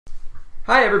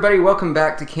Hi, everybody. Welcome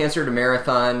back to Cancer to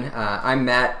Marathon. I'm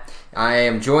Matt. I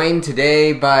am joined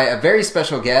today by a very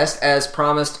special guest, as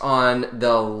promised on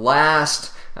the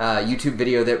last YouTube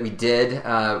video that we did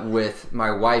with my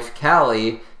wife,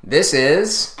 Callie. This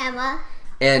is... Emma.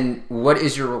 And what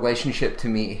is your relationship to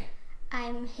me?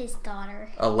 I'm his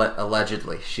daughter.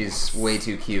 Allegedly. She's way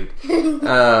too cute.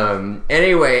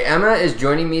 Anyway, Emma is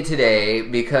joining me today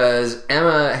because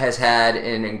Emma has had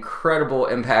an incredible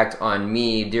impact on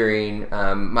me during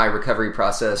my recovery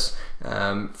process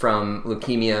from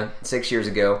leukemia 6 years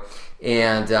ago.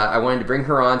 And I wanted to bring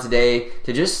her on today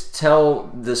to just tell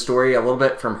the story a little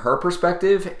bit from her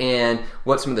perspective and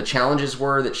what some of the challenges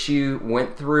were that she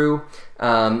went through,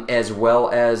 as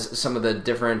well as some of the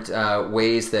different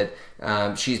ways that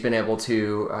she's been able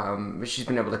to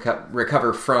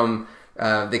recover from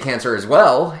the cancer as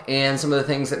well, and some of the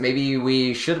things that maybe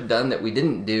we should have done that we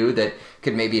didn't do that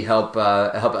could maybe help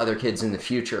other kids in the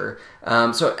future.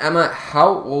 So Emma,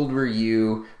 how old were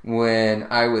you when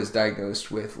I was diagnosed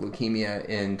with leukemia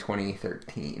in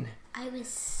 2013? I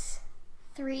was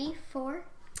 3, 4.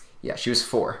 Yeah, she was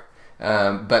 4.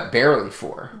 But barely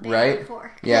 4, right?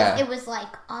 4. Yeah. It was like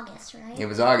August, right? It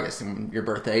was August, and your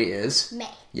birthday is?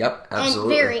 May. Yep,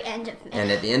 absolutely. And very end of May.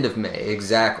 And at the end of May,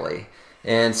 exactly.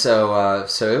 And so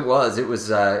it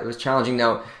was challenging.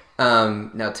 Now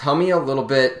tell me a little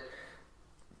bit.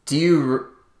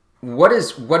 What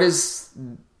is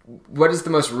the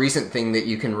most recent thing that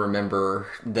you can remember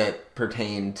that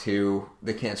pertained to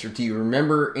the cancer? Do you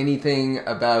remember anything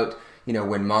about,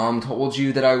 when Mom told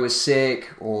you that I was sick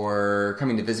or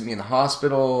coming to visit me in the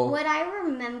hospital? What I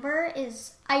remember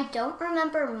is, I don't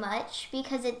remember much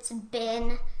because it's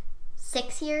been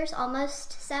 6 years,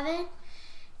 almost 7.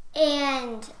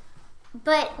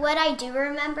 But what I do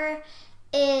remember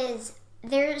is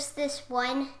there's this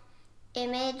one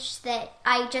image that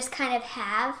I just kind of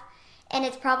have, and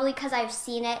it's probably because I've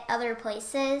seen it other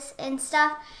places and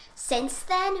stuff since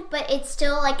then, but it's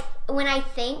still like, when I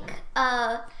think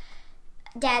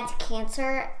Dad's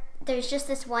cancer, there's just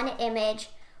this one image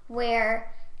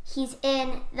where he's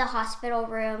in the hospital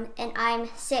room and I'm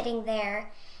sitting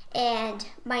there and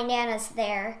my Nana's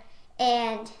there.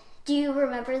 And do you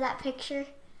remember that picture?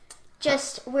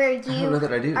 Just where you I don't know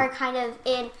that I do. Are kind of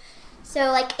in,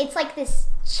 so like it's like this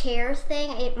chair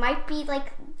thing. It might be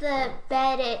like the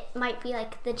bed, it might be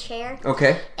like the chair.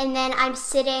 Okay. And then I'm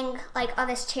sitting like on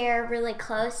this chair really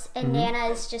close, and Nana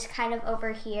is just kind of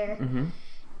over here. Mm-hmm.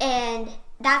 And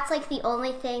that's like the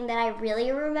only thing that I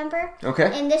really remember.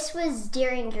 Okay. And this was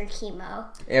during your chemo.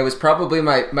 It was probably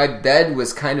my bed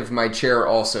was kind of my chair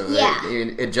also. Yeah.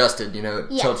 It adjusted,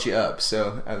 it tilts you up.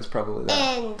 So I was probably that.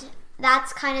 And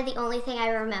that's kind of the only thing I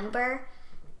remember.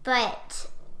 But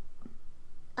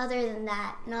other than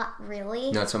that, not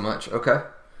really. Not so much. Okay.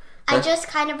 I just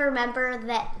kind of remember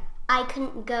that I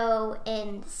couldn't go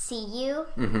and see you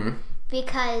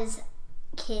because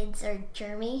kids are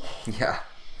germy. Yeah.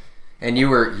 And you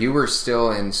were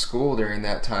still in school during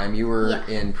that time. You were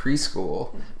in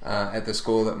preschool at the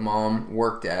school that Mom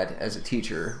worked at as a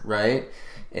teacher, right?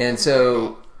 And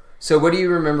so what do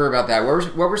you remember about that?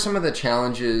 What were some of the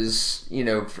challenges,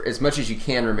 for, as much as you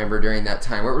can remember during that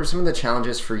time? What were some of the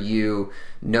challenges for you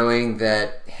knowing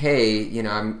that, hey,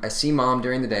 I see Mom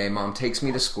during the day, Mom takes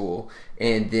me to school,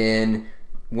 and then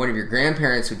one of your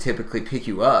grandparents would typically pick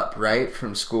you up, right,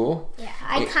 from school? Yeah,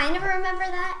 I kind of remember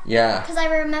that. Yeah. Because I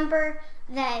remember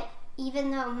that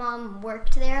even though Mom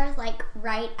worked there, like,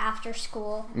 right after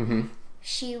school,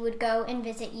 she would go and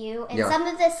visit you. And some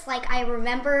of this, like, I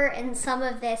remember, and some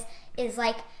of this is,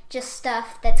 like, just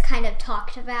stuff that's kind of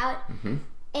talked about.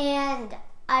 And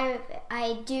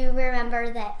I do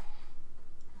remember that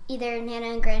either Nana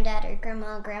and Granddad or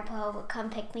Grandma and Grandpa would come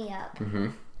pick me up.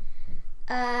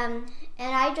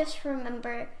 And I just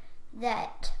remember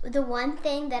that the one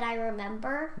thing that I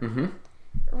remember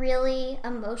really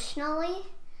emotionally,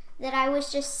 that I was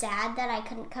just sad that I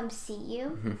couldn't come see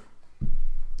you.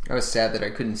 I was sad that I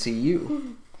couldn't see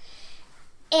you.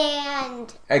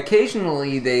 And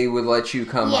occasionally they would let you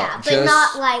come up, but just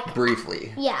not like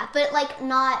briefly. Yeah, but like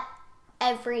not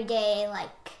every day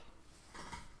like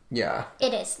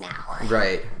it is now.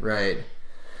 Right.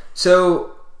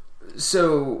 So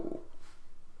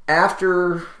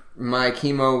after my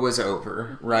chemo was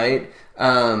over, right?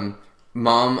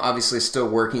 Mom obviously still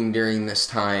working during this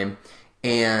time,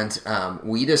 and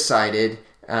we decided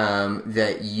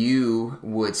that you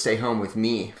would stay home with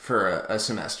me for a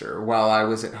semester while I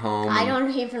was at home. I don't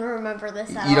even remember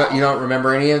this at all. You don't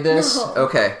remember any of this? No.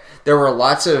 Okay. There were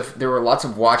lots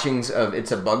of watchings of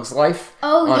It's a Bug's Life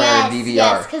on our DVR.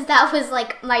 Yes, because that was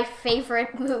like my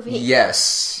favorite movie.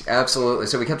 Yes, absolutely.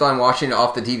 So we kept on watching it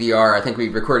off the DVR. I think we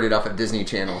recorded it off a Disney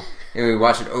Channel, and we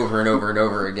watched it over and over and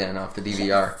over again off the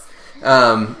DVR.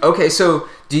 Okay, so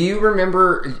do you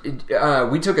remember?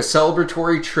 We took a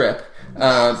celebratory trip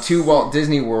to Walt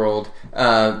Disney World,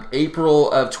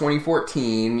 April of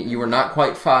 2014. You were not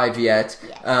quite 5 yet.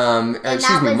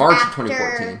 Yes. March of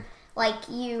 2014. Like,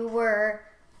 you were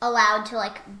allowed to,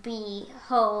 like, be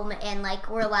home and, like,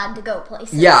 were allowed to go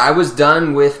places. Yeah, I was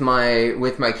done with my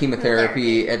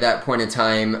chemotherapy at that point in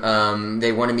time.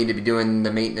 They wanted me to be doing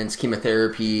the maintenance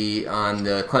chemotherapy on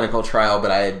the clinical trial,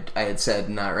 but I had said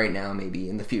not right now, maybe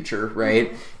in the future,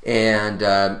 right?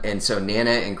 Mm-hmm. And so Nana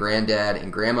and Granddad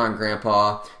and Grandma and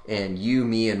Grandpa and you,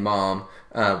 me, and Mom,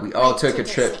 we all took a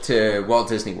trip to Walt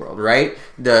Disney World, right?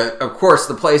 Of course,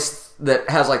 the place that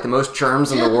has like the most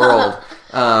germs in the world,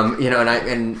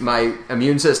 and my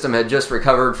immune system had just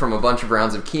recovered from a bunch of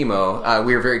rounds of chemo.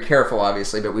 We were very careful,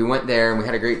 obviously, but we went there and we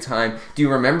had a great time. Do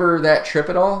you remember that trip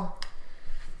at all?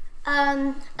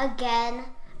 Again,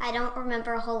 I don't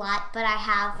remember a whole lot, but I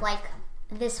have like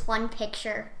this one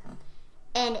picture,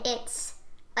 and it's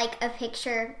like the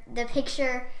picture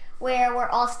where we're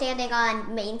all standing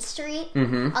on Main Street,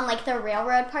 on like the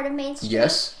railroad part of Main Street.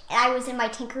 Yes. And I was in my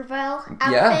Tinkerbell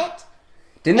outfit. Yeah.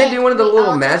 Didn't they do one of the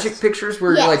little magic pictures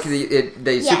where like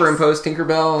they superimpose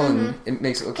Tinkerbell and it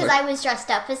makes it look like... Because I was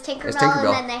dressed up as Tinkerbell, and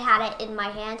then they had it in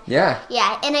my hand. Yeah.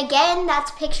 Yeah, and again,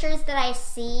 that's pictures that I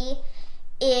see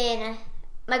in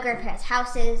my grandparents'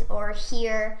 houses or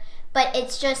here, but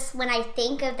it's just when I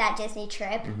think of that Disney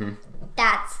trip,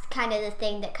 that's kind of the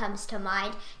thing that comes to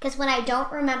mind. Because when I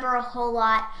don't remember a whole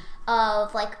lot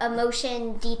of like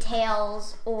emotion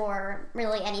details or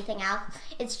really anything else,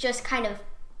 it's just kind of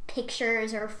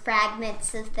pictures or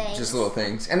fragments of things. Just little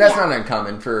things. And that's not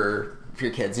uncommon for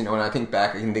your kids. You know, when I think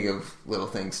back, I can think of little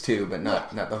things too, but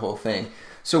not the whole thing.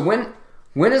 So when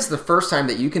is the first time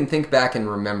that you can think back and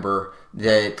remember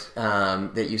that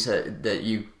that you said that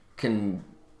you can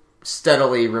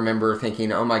steadily remember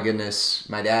thinking, oh my goodness,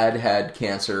 my dad had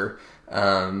cancer.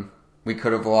 We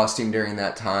could have lost him during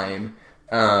that time.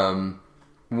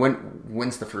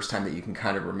 When's the first time that you can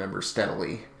kind of remember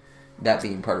steadily that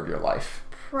being part of your life?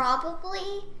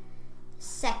 Probably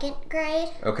 2nd grade.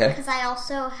 Okay. Because I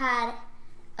also had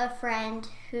a friend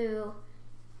who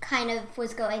kind of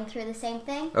was going through the same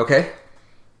thing. Okay.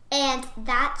 And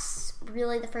that's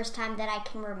really the first time that I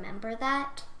can remember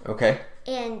that. Okay.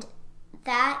 And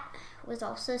that was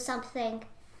also something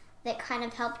that kind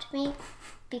of helped me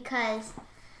because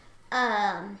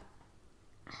I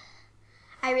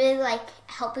really like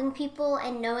helping people,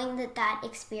 and knowing that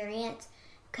experience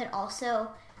could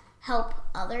also help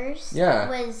others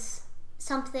was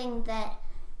something that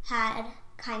had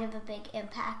kind of a big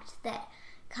impact, that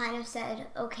kind of said,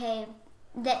 okay,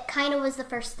 that kind of was the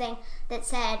first thing that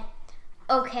said,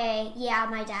 okay, yeah,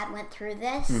 my dad went through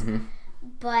this,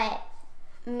 but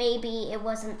maybe it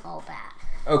wasn't all bad.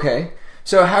 Okay.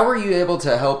 So how were you able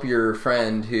to help your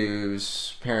friend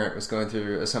whose parent was going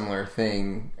through a similar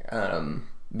thing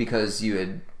because you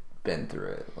had been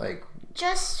through it? Like,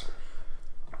 just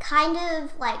kind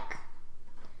of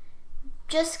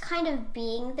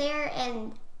being there,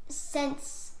 and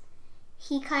since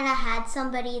he kind of had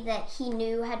somebody that he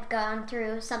knew had gone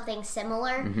through something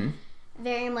similar,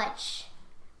 very much,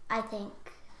 I think,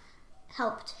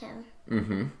 helped him.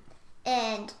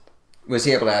 And was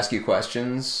he able to ask you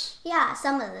questions? Yeah,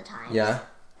 some of the time. Yeah?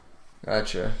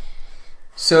 Gotcha.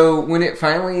 So when it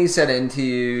finally set into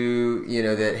you,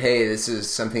 that, hey, this is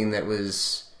something that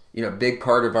was, a big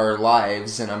part of our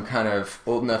lives, and I'm kind of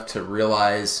old enough to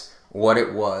realize what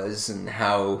it was and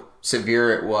how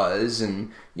severe it was,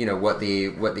 and, what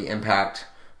the impact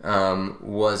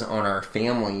was on our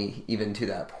family even to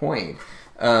that point.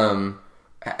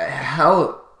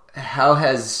 How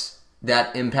has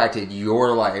that impacted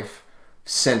your life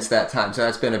since that time? So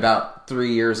that's been about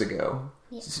 3 years ago.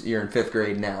 Yeah. You're in 5th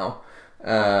grade now.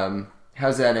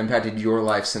 How's that impacted your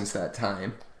life since that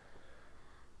time?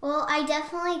 Well, I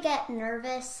definitely get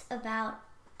nervous about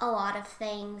a lot of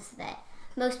things that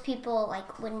most people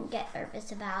wouldn't get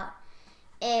nervous about.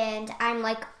 And I'm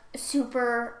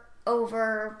super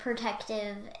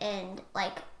overprotective and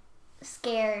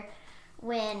scared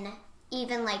when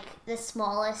even the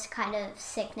smallest kind of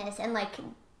sickness, and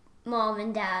mom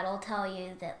and dad will tell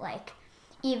you that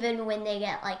even when they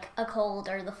get a cold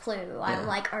or the flu, I'm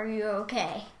are you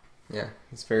okay? Yeah,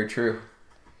 it's very true.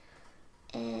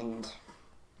 And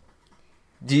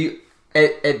do you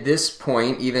at this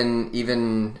point,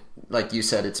 even like you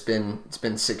said, it's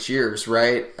been 6 years,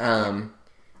 right?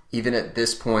 Even at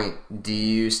this point, do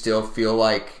you still feel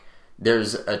like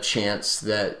there's a chance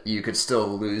that you could still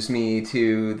lose me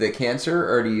to the cancer,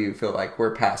 or do you feel like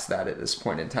we're past that at this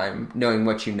point in time, knowing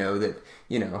what you know, that,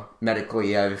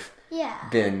 medically I've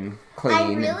been clean I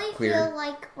and really cleared? feel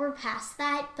like we're past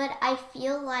that, but I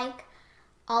feel like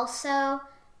also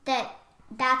that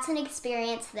that's an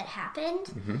experience that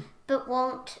happened, but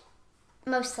won't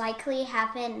most likely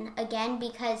happen again,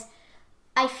 because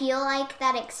I feel like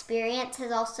that experience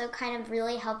has also kind of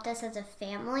really helped us as a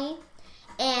family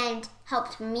and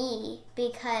helped me,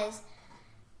 because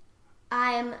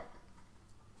I'm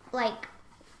like,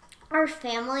 our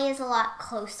family is a lot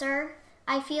closer,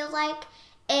 I feel like.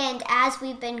 And as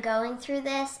we've been going through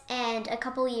this, and a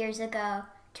couple years ago,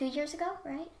 2 years ago,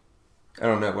 right? I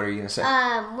don't know. What are you going to say?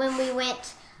 When we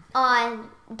went on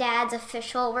Dad's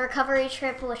official recovery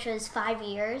trip, which was 5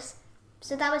 years.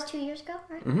 So that was 2 years ago,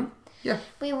 right? Mm-hmm. Yeah.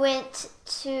 We went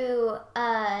to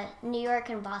New York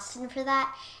and Boston for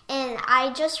that. And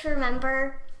I just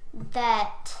remember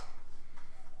that,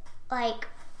 like,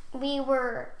 we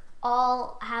were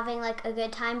all having, like, a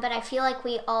good time, but I feel like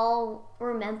we all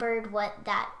remembered what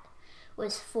that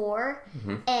was for.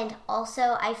 And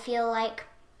also, I feel like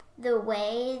the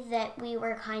way that we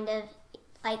were kind of,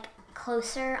 like,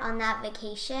 closer on that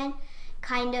vacation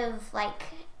kind of, like,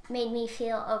 made me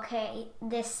feel, okay,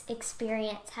 this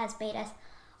experience has made us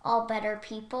all better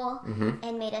people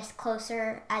and made us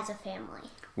closer as a family.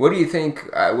 What do you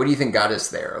think got us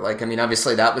there? Like, I mean,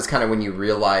 obviously that was kind of when you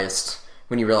realized,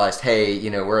 hey,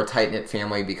 we're a tight-knit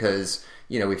family because,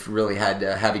 we've really had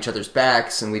to have each other's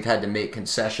backs and we've had to make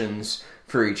concessions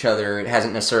for each other. It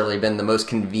hasn't necessarily been the most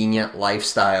convenient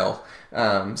lifestyle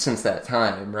since that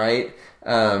time, right?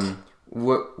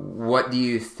 What do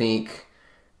you think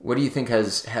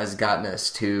has gotten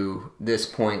us to this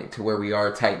point, to where we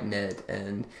are tight-knit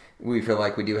and we feel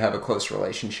like we do have a close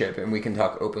relationship and we can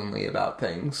talk openly about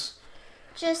things?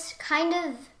 Just kind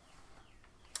of,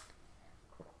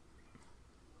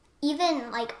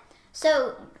 even, like,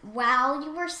 so while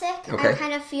you were sick, I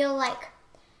kind of feel like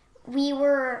we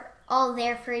were all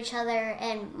there for each other,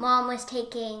 and Mom was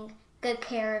taking good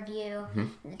care of you.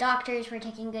 The doctors were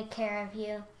taking good care of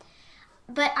you.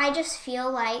 But I just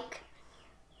feel like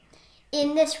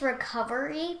in this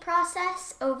recovery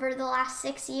process over the last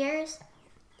 6 years,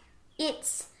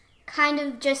 it's kind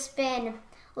of just been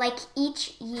like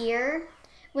each year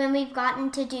when we've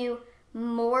gotten to do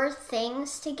more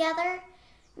things together,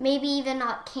 maybe even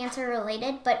not cancer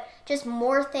related, but just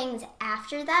more things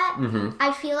after that.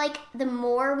 I feel like the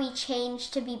more we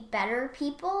change to be better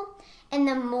people, and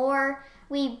the more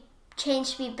we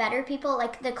change to be better people,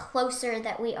 like, the closer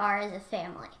that we are as a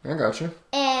family. I gotcha.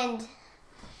 And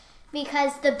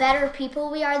because the better people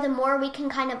we are, the more we can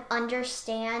kind of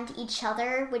understand each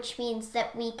other, which means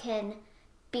that we can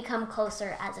become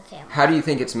closer as a family. How do you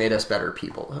think it's made us better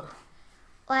people,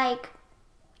 though? Like,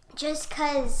 just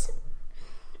because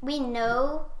we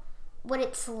know what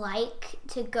it's like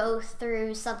to go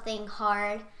through something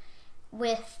hard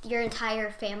with your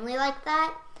entire family like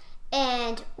that,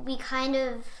 and we kind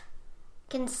of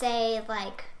can say,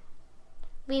 like,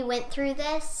 we went through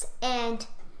this, and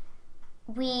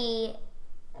we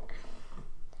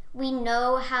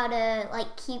know how to,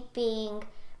 like, keep being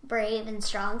brave and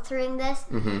strong through this,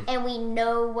 and we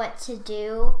know what to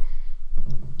do,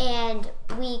 and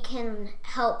we can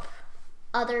help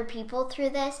other people through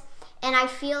this. And I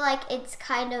feel like it's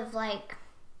kind of like,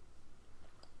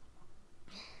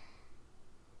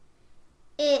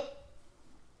 it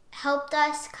helped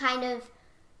us kind of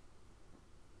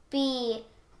be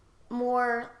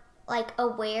more, like,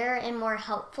 aware and more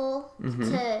helpful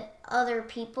to other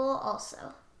people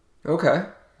also. Okay,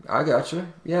 I gotcha.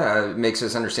 Yeah, it makes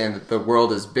us understand that the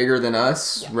world is bigger than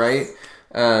us, right?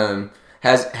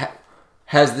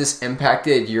 Has this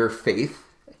impacted your faith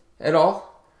at all?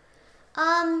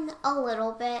 A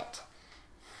little bit.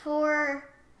 For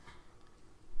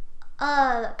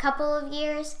a couple of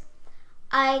years,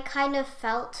 I kind of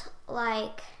felt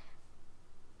like,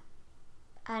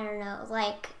 I don't know,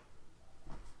 like,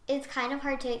 it's kind of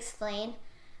hard to explain,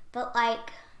 but,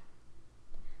 like,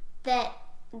 that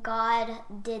God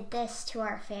did this to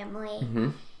our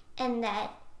family, and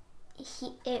that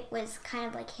it was kind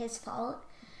of like His fault.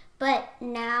 But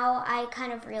now I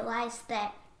kind of realized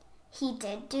that He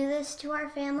did do this to our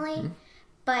family,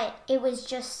 but it was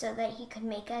just so that He could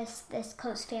make us this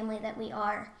close family that we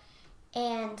are,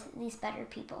 and these better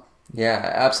people.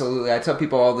 Yeah, absolutely. I tell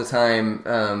people all the time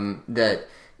that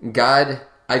God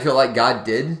I feel like God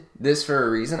did this for a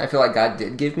reason. I feel like God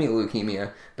did give me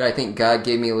leukemia, but I think God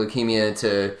gave me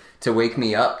leukemia to wake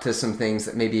me up to some things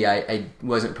that maybe I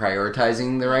wasn't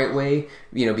prioritizing the right way,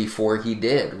 before he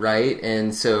did, right?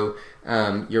 And so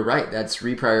you're right. That's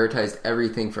reprioritized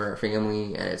everything for our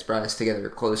family, and it's brought us together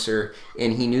closer.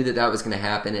 And he knew that was going to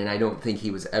happen, and I don't think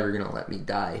he was ever going to let me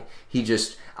die.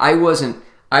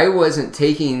 I wasn't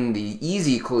taking the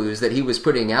easy clues that he was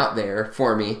putting out there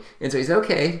for me. And so he's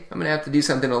okay, I'm going to have to do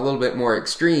something a little bit more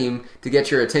extreme to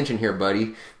get your attention here,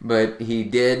 buddy. But he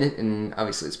did, and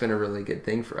obviously it's been a really good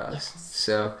thing for us. Yes.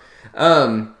 So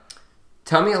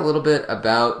tell me a little bit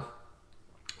about,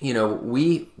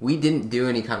 we didn't do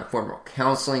any kind of formal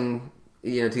counseling,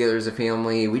 together as a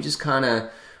family. We just kind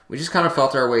of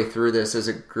felt our way through this as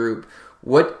a group.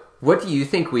 What do you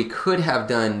think we could have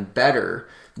done better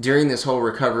during this whole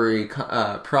recovery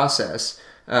process,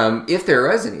 if there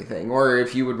was anything, or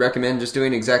if you would recommend just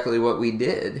doing exactly what we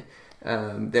did?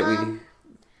 I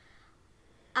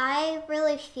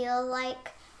really feel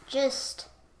like just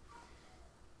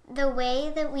the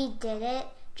way that we did it,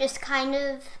 just kind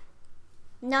of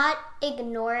not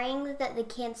ignoring that the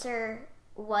cancer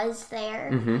was there,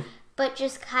 mm-hmm. but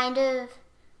just kind of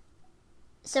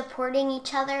supporting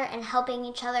each other and helping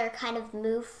each other kind of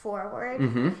move forward.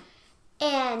 Mm-hmm.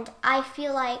 And I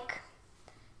feel like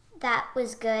that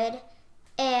was good.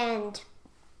 And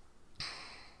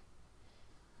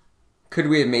could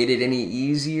we have made it any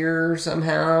easier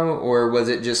somehow? Or was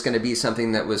it just going to be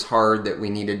something that was hard that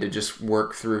we needed to just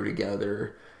work through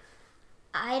together?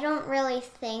 I don't really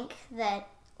think that,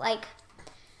 I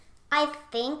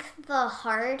think the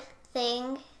hard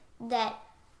thing that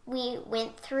we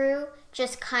went through,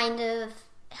 just kind of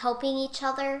helping each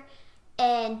other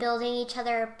and building each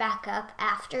other back up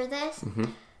after this, mm-hmm.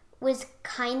 was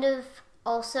kind of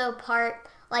also part,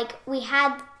 we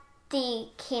had the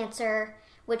cancer,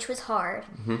 which was hard,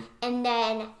 mm-hmm. and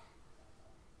then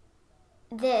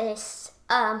this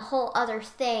whole other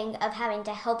thing of having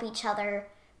to help each other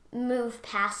move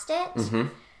past it, mm-hmm.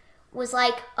 was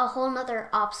like a whole nother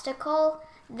obstacle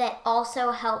that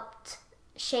also helped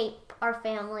shape our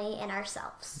family and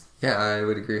ourselves. Yeah, I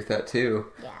would agree with that too.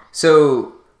 Yeah.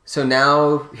 So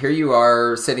now here you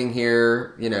are sitting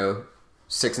here,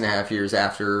 6.5 years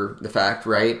after the fact,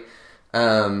 right?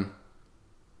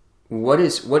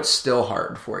 What's still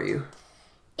hard for you?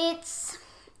 It's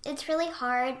really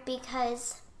hard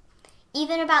because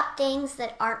even about things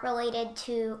that aren't related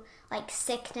to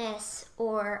sickness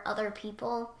or other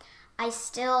people, I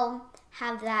still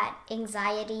have that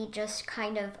anxiety just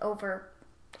kind of over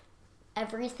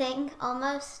everything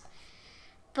almost.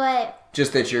 But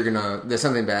just that that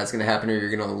something bad's gonna happen, or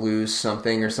you're gonna lose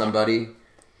something or somebody.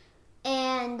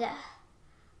 And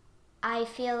I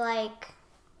feel like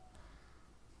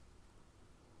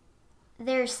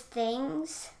there's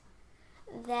things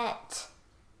that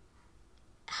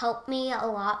help me a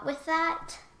lot with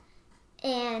that.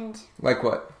 And like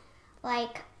what?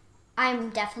 I'm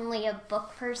definitely a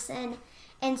book person,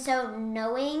 and so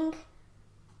knowing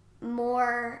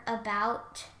more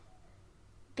about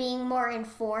being more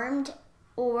informed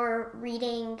or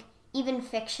reading even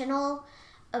fictional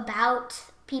about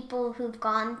people who've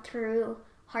gone through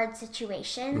hard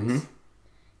situations, mm-hmm.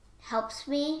 helps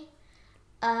me.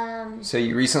 So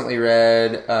you recently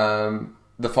read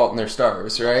The Fault in Their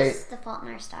Stars, right? Yes, The Fault in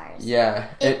Our Stars. Yeah.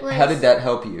 How did that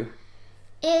help you?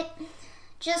 It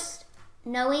just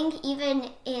knowing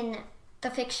even in the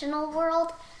fictional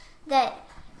world that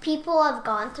people have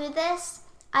gone through this,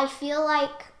 I feel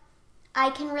like I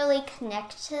can really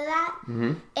connect to that.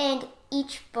 Mm-hmm. And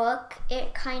each book,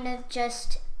 it kind of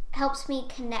just helps me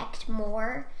connect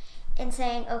more in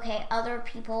saying, okay, other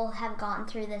people have gone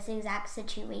through this exact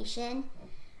situation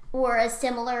or a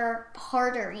similar,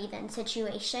 harder even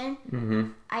situation.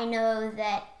 Mm-hmm. I know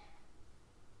that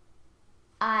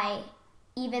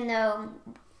even though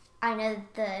I know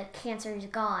the cancer is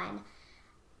gone,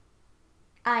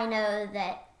 I know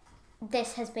that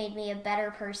this has made me a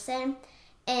better person.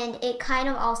 And it kind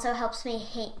of also helps me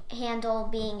handle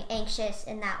being anxious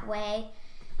in that way.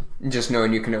 Just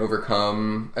knowing you can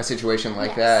overcome a situation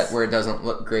like that where it doesn't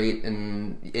look great,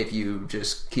 and if you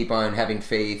just keep on having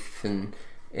faith and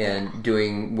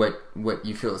doing what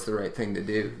you feel is the right thing to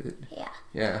do.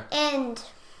 Yeah. And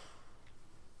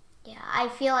I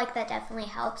feel like that definitely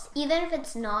helps. Even if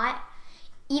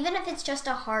it's just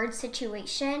a hard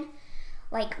situation,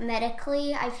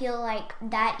 medically, I feel like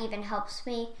that even helps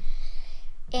me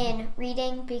in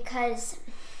reading, because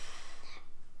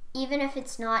even if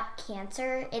it's not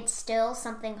cancer, it's still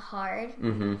something hard,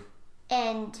 mm-hmm.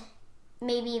 and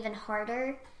maybe even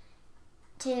harder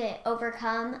to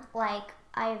overcome.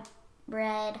 I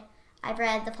I've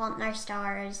read The Fault in Our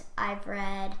Stars. I've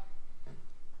read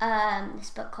this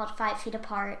book called 5 Feet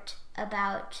Apart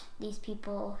about these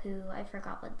people who, I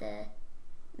forgot what the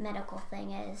medical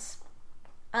thing is,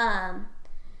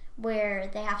 where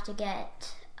they have to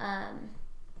get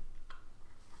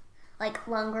like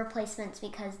lung replacements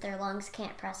because their lungs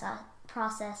can't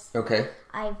process. Okay.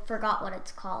 I forgot what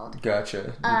it's called.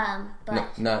 Gotcha.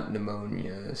 But not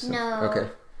pneumonia. No. Okay.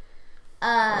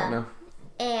 I don't know.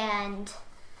 And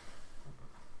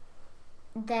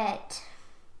that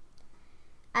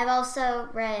I've also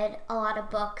read a lot of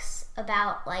books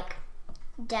about, like,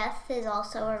 death is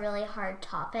also a really hard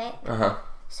topic. Uh-huh.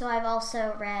 So I've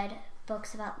also read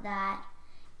books about that,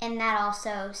 and that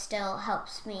also still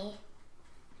helps me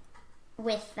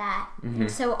with that. Mm-hmm.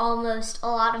 So almost a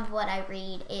lot of what I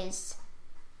read is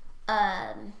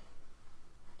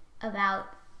about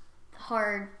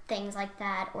hard things like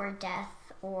that, or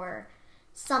death, or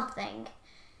something.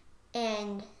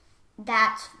 And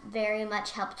that's very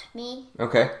much helped me.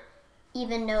 Okay.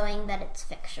 Even knowing that it's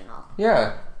fictional.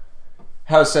 Yeah.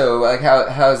 How so? Like how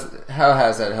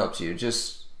has that helped you?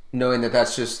 Just knowing that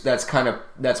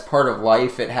that's part of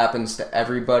life. It happens to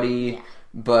everybody, yeah.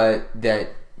 But that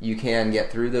you can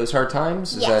get through those hard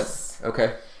times. Is yes. that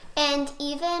okay? And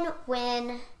even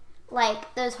when,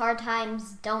 like, those hard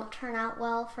times don't turn out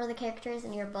well for the characters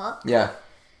in your book, yeah,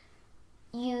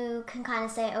 you can kind of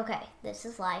say, okay, this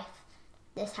is life.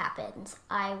 This happens.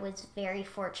 I was very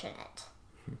fortunate.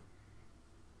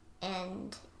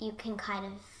 And you can kind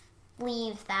of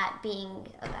leave that being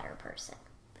a better person.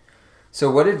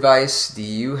 So what advice do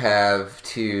you have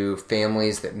to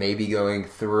families that may be going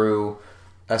through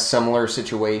a similar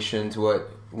situation to what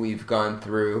we've gone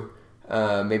through?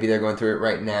 Maybe they're going through it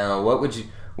right now. What would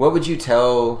you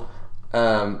tell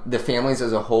the families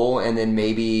as a whole, and then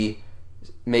maybe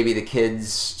the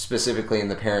kids specifically and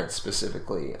the parents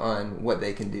specifically, on what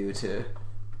they can do to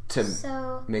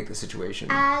make the situation?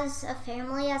 As a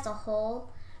family as a whole,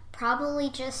 probably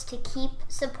just to keep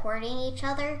supporting each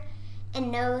other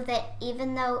and know that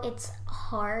even though it's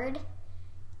hard,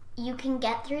 you can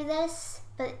get through this,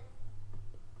 but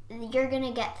you're going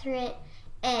to get through it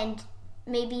and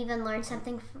maybe even learn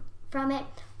something from it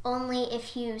only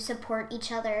if you support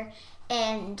each other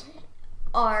and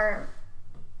are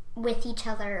with each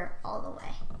other all the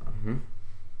way. Mm-hmm.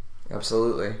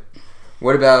 Absolutely.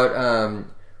 What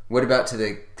about to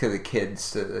the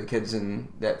kids in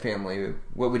that family?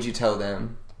 What would you tell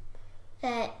them?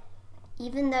 That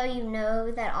even though you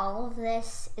know that all of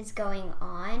this is going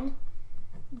on,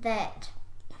 that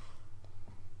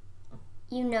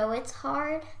you know it's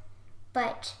hard,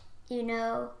 but you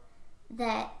know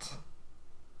that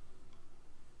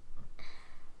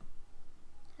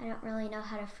I don't really know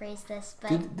how to phrase this,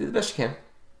 but do the best you can.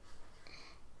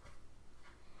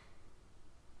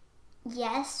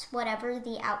 Yes, whatever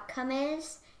the outcome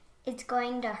is, it's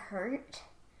going to hurt,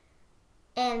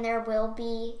 and there will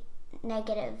be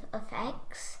negative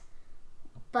effects,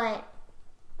 but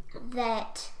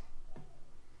that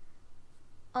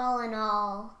all in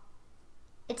all,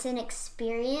 it's an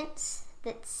experience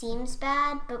that seems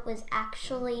bad, but was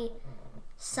actually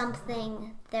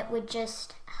something that would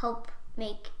just help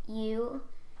make you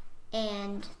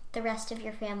and the rest of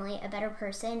your family a better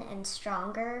person and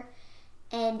stronger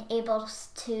and able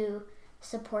to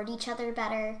support each other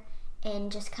better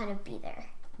and just kind of be there.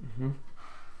 Mm-hmm.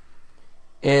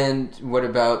 And what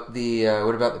about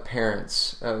the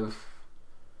parents of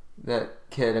that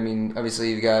kid? I mean,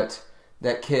 obviously you've got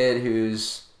that kid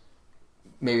who's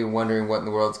maybe wondering what in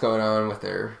the world's going on with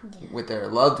their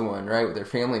loved one, right? With their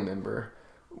family member.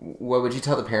 What would you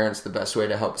tell the parents the best way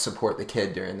to help support the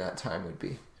kid during that time would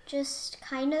be? Just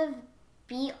kind of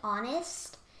be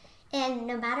honest, and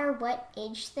no matter what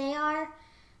age they are,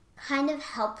 kind of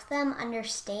help them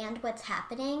understand what's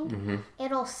happening. Mm-hmm.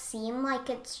 It'll seem like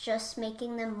it's just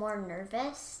making them more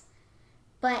nervous,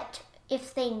 but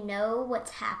if they know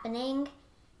what's happening,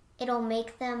 it'll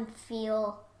make them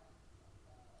feel,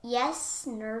 yes,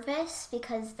 nervous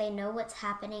because they know what's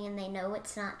happening and they know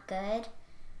it's not good,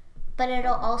 but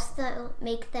it'll also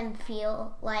make them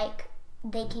feel like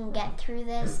they can get through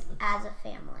this as a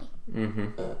family.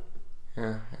 Mm-hmm.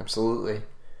 Yeah, absolutely.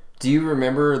 Do you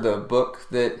remember the book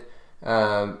that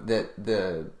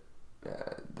the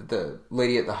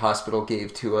lady at the hospital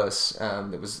gave to us?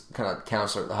 That was kind of the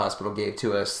counselor at the hospital gave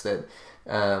to us. That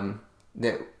I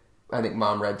think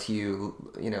Mom read to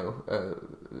you. You know,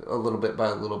 a little bit by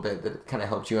a little bit. That kind of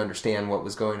helped you understand what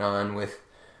was going on with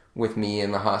me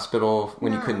in the hospital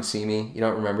when you couldn't see me. You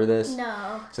don't remember this?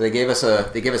 No. So they gave us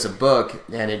a book,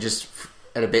 and it just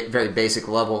at a very basic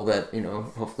level that,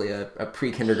 hopefully a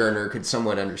pre-kindergartner could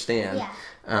somewhat understand.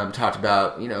 Yeah. Talked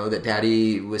about, that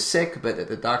Daddy was sick, but that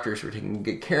the doctors were taking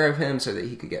good care of him so that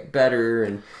he could get better.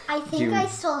 And I think I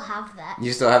still have that.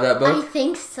 You still have that book? I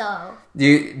think so. Do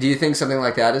you think something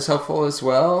like that is helpful as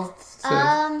well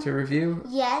to review?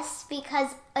 Yes,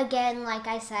 because again, like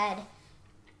I said,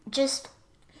 just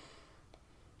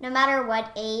no matter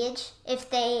what age, if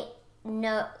they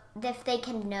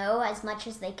can know as much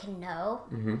as they can know,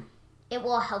 mm-hmm. it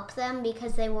will help them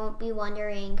because they won't be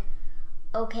wondering,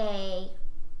 okay,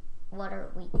 what are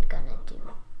we gonna do?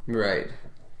 Right.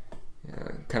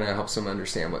 Yeah, kind of helps them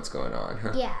understand what's going on,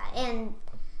 huh? Yeah, and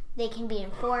they can be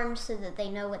informed so that they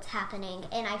know what's happening,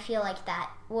 and I feel like that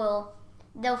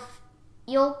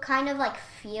you'll kind of like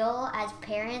feel as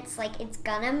parents like it's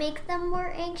gonna make them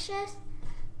more anxious,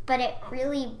 but it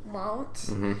really won't.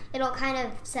 Mm-hmm. It'll kind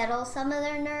of settle some of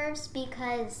their nerves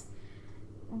because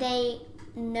they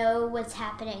know what's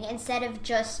happening instead of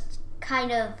just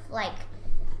kind of like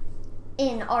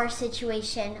in our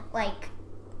situation, like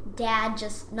Dad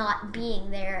just not being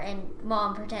there and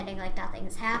Mom pretending like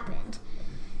nothing's happened.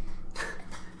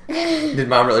 Did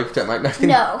Mom really pretend like nothing?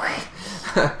 No.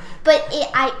 But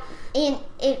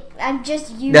I'm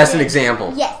just using... That's an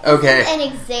example. Yes. Okay.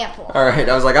 An example. All right.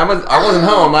 I was like, I wasn't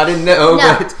home. I didn't know.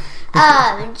 No.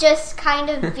 But just kind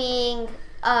of being...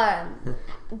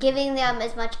 giving them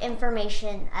as much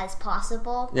information as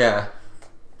possible. Yeah.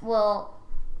 Will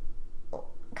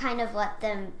kind of let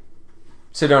them...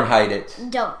 So don't hide it.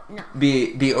 No.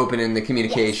 Be open in the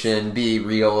communication. Yes. Be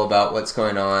real about what's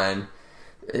going on.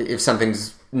 If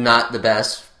something's not the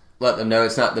best, let them know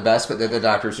it's not the best, but that the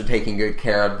doctors are taking good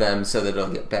care of them so that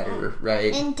it'll get better,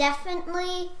 right? And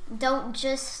definitely don't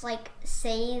just like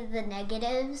say the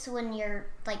negatives when you're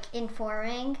like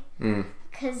informing,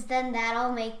 because then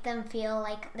that'll make them feel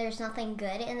like there's nothing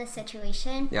good in the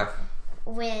situation. Yeah.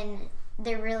 When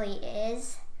there really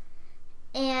is.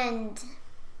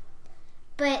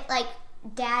 But like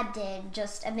Dad did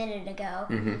just a minute ago,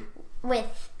 mm-hmm.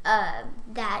 with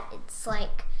that it's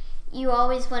like you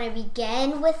always want to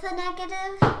begin with a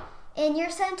negative in your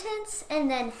sentence and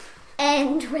then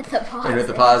end with a positive. And with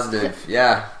the positive,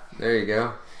 yeah. There you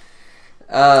go.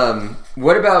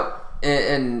 What about,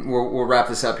 and we'll wrap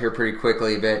this up here pretty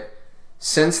quickly, but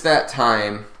since that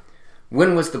time,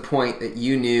 when was the point that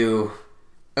you knew,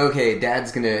 okay,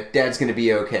 Dad's gonna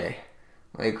be okay?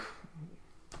 Like,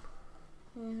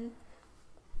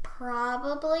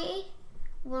 probably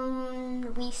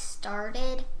when we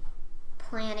started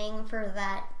planning for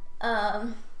that,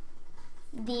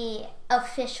 the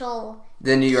official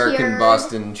the New York cured, and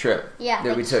Boston trip. Yeah, that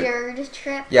the we took. cured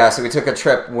trip. Yeah, so we took a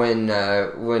trip when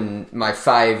my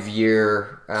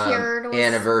 5-year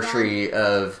anniversary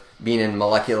of being in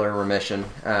molecular remission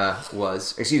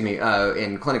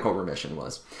in clinical remission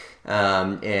was.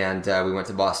 And we went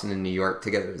to Boston and New York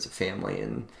together as a family,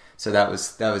 and so that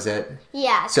was it.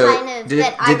 Yeah, so kind of.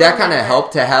 Did that kind of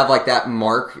help to have like that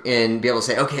mark and be able to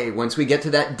say, okay, once we get to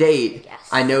that date, yes.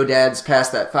 I know Dad's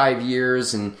past that 5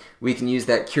 years, and we can use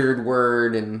that cured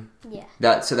word, and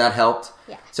that helped.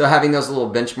 Yeah. So having those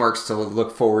little benchmarks to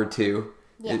look forward to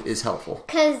is helpful.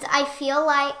 Because I feel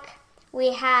like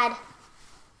we had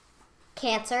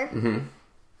cancer, mm-hmm.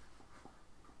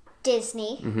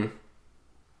 Disney, mm-hmm.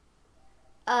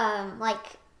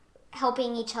 like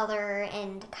helping each other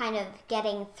and kind of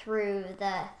getting through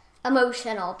the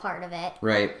emotional part of it.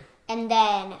 Right. And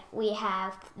then we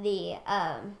have the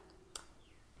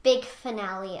big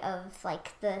finale of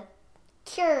like the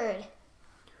cured.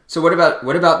 So what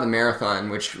about the marathon,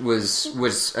 which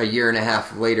was a year and a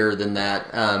half later than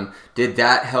that? Did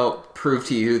that help prove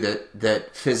to you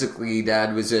that physically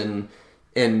Dad was in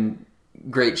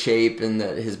great shape and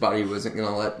that his body wasn't going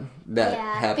to let that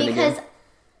happen again? Because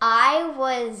I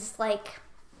was like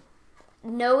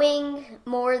knowing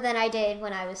more than I did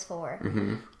when I was 4.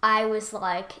 Mm-hmm. I was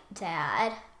like,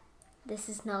 Dad, this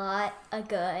is not a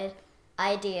good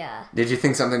idea. Did you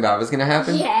think something bad was going to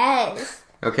happen? Yes.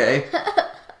 Okay.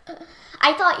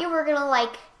 I thought you were going to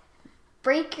like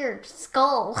break your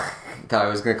skull. Thought I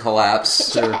was going to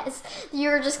collapse. Yes. You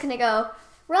were just going to go,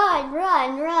 run,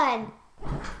 run, run.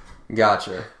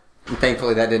 Gotcha. And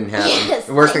thankfully that didn't happen. Yes,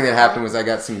 the worst thing that happened was I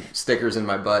got some stickers in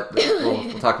my butt, but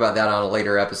we'll talk about that on a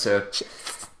later episode.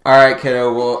 All right,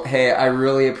 kiddo. Well, hey, I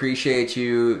really appreciate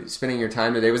you spending your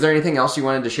time today. Was there anything else you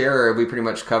wanted to share, or have we pretty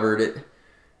much covered it?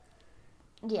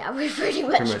 Yeah, we pretty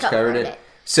much covered it.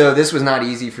 So this was not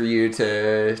easy for you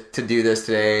to do this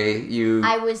today.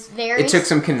 It took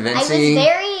some convincing. I was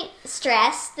very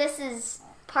stressed. This is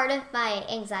part of my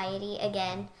anxiety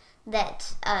again,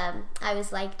 that I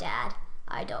was like, Dad,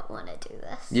 I don't want to do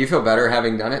this. Do you feel better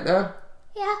having done it, though?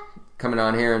 Yeah. Coming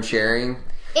on here and sharing?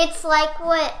 It's like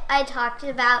what I talked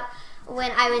about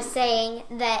when I was saying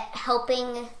that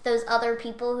helping those other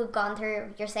people who've gone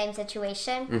through your same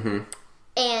situation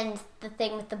and the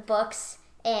thing with the books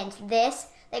and this,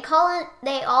 they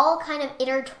all kind of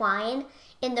intertwine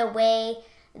in the way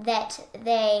that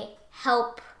they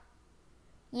help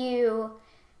you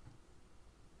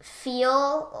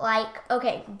feel like,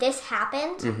 okay, this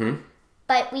happened,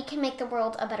 but we can make the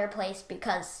world a better place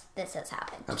because this has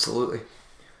happened. Absolutely.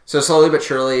 So slowly but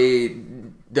surely,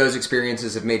 those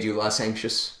experiences have made you less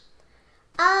anxious?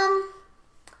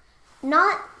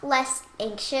 Not less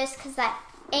anxious, because that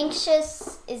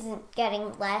anxious isn't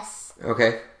getting less.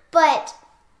 Okay. But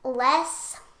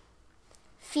less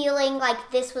feeling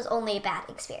like this was only a bad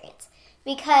experience.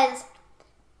 Because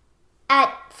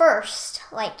at first,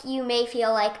 like, you may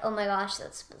feel like, oh my gosh,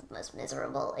 that's the most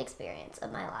miserable experience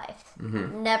of my life.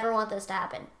 Never want this to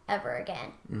happen ever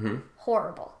again.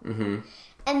 Horrible.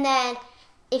 And then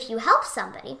if you help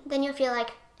somebody, then you'll feel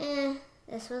like,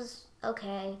 this was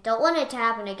okay. Don't want it to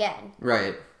happen again.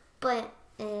 Right. But,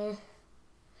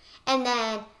 And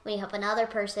then when you help another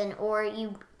person or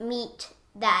you meet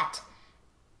that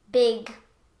big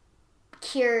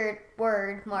cured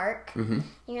word mark, and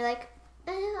you're like,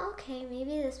 okay,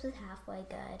 maybe this was halfway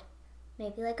good.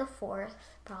 Maybe like a fourth,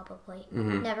 probably.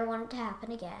 Never want it to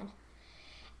happen again.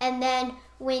 And then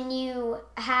when you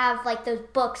have like those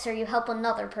books or you help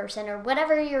another person or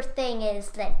whatever your thing is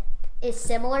that is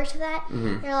similar to that,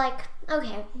 you're like,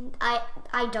 okay,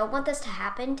 I don't want this to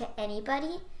happen to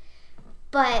anybody,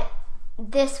 but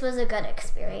this was a good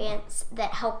experience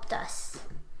that helped us.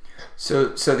 So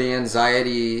the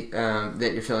anxiety that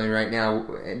you're feeling right now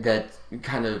that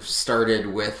kind of started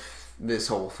with this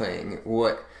whole thing,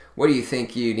 what do you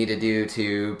think you need to do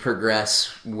to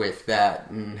progress with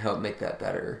that and help make that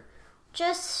better?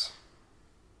 Just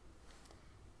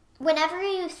whenever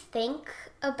you think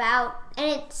about,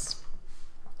 and it's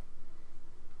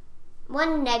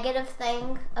one negative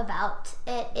thing about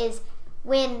it is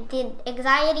when the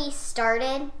anxiety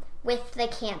started with the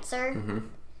cancer,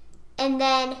 and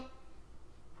then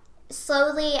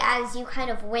slowly as you kind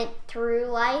of went through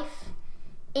life,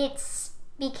 it's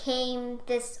became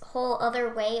this whole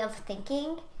other way of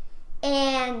thinking,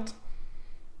 and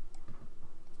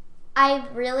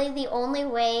the only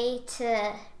way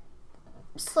to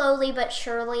slowly but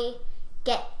surely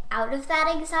get out of that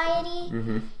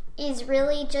anxiety is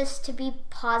really just to be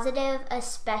positive,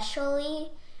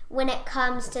 especially when it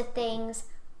comes to things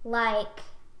like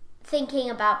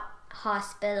thinking about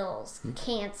hospitals,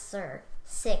 cancer,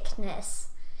 sickness,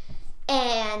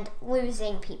 and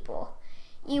losing people.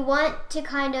 You want to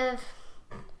kind of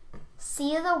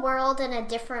see the world in a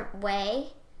different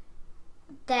way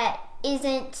that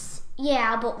isn't,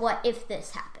 yeah, but what if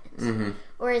this happens?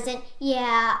 Or isn't,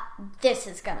 yeah, this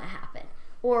is going to happen.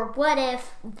 Or what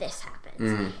if this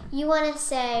happens? You want to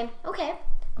say, okay,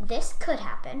 this could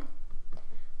happen,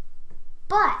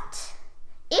 but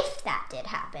if that did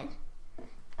happen,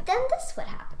 then this would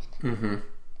happen.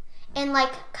 And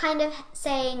like kind of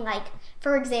saying, like,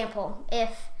 for example,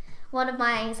 if one of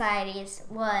my anxieties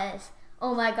was,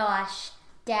 oh my gosh,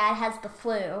 Dad has the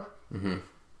flu,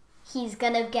 he's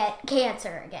gonna get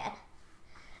cancer again,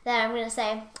 then I'm gonna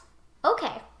say,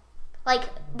 okay, like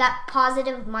that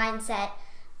positive mindset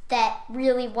that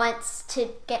really wants to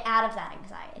get out of that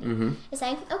anxiety is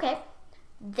saying, okay,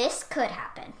 this could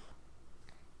happen.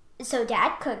 So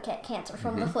Dad could get cancer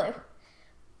from the flu.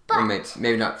 But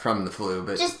maybe not from the flu,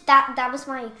 but just that was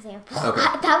my example. Okay.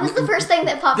 That was the first thing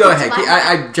that popped go into ahead. my mind.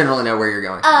 I generally know where you're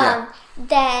going.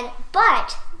 Then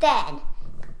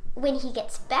when he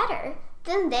gets better,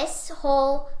 then this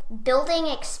whole building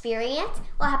experience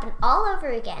will happen all over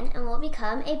again, and we'll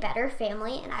become a better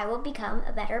family, and I will become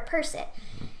a better person.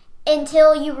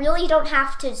 Until you really don't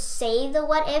have to say the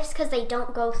what ifs because they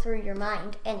don't go through your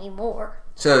mind anymore.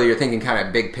 So you're thinking kind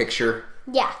of big picture?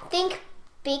 Yeah, think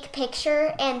big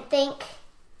picture and think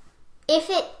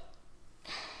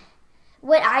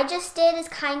what I just did is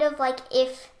kind of like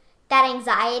if that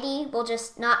anxiety will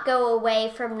just not go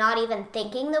away from not even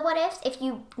thinking the what ifs. If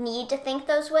you need to think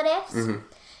those what ifs,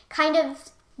 kind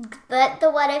of let the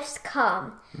what ifs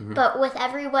come. But with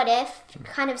every what if,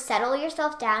 kind of settle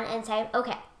yourself down and say,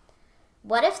 okay,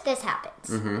 what if this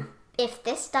happens? If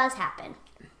this does happen,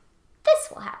 this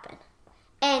will happen.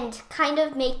 And kind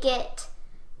of make it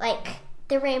like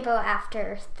the rainbow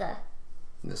after the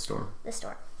storm. The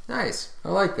storm. Nice. I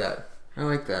like that.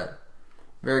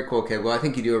 Very cool, kid. Well, I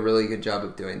think you do a really good job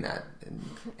of doing that. And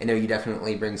I know you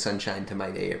definitely bring sunshine to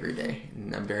my day every day.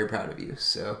 And I'm very proud of you.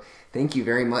 So thank you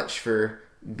very much for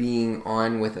being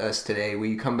on with us today. Will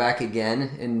you come back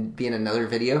again and be in another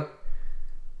video?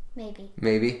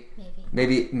 Maybe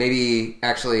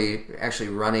actually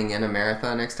running in a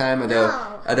marathon next time.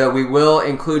 Although we will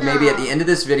include maybe at the end of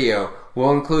this video,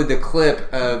 we'll include the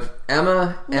clip of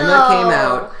Emma. Emma came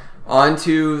out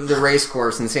onto the race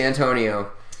course in San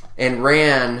Antonio and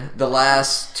ran the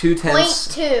last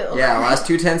 0.2. Yeah, last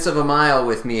 0.2 of a mile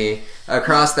with me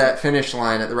across that finish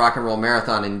line at the Rock and Roll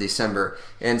Marathon in December.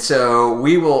 And so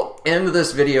we will end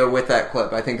this video with that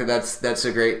clip. I think that's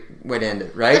a great way to end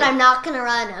it, right? But I'm not going to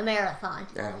run a marathon.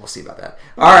 We'll see about that.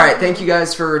 All right, thank you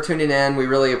guys for tuning in. We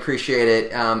really appreciate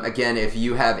it. Again, if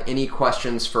you have any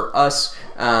questions for us,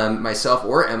 myself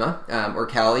or Emma or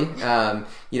Callie,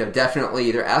 definitely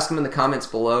either ask them in the comments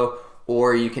below,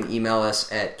 or you can email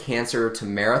us at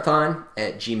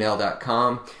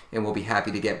cancertomarathon@gmail.com, and we'll be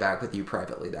happy to get back with you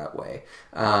privately that way.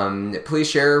 Please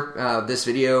share this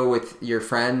video with your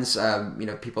friends,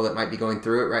 people that might be going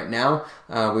through it right now.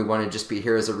 We want to just be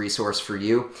here as a resource for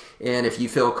you. And if you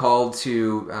feel called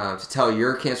to tell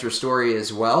your cancer story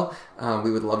as well,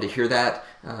 we would love to hear that.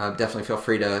 Definitely feel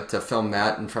free to film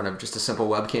that in front of just a simple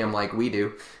webcam like we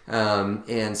do,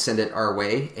 and send it our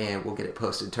way, and we'll get it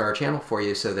posted to our channel for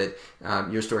you so that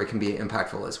your story can be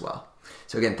impactful as well.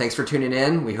 So again, thanks for tuning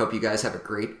in. We hope you guys have a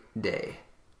great day.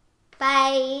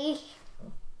 Bye.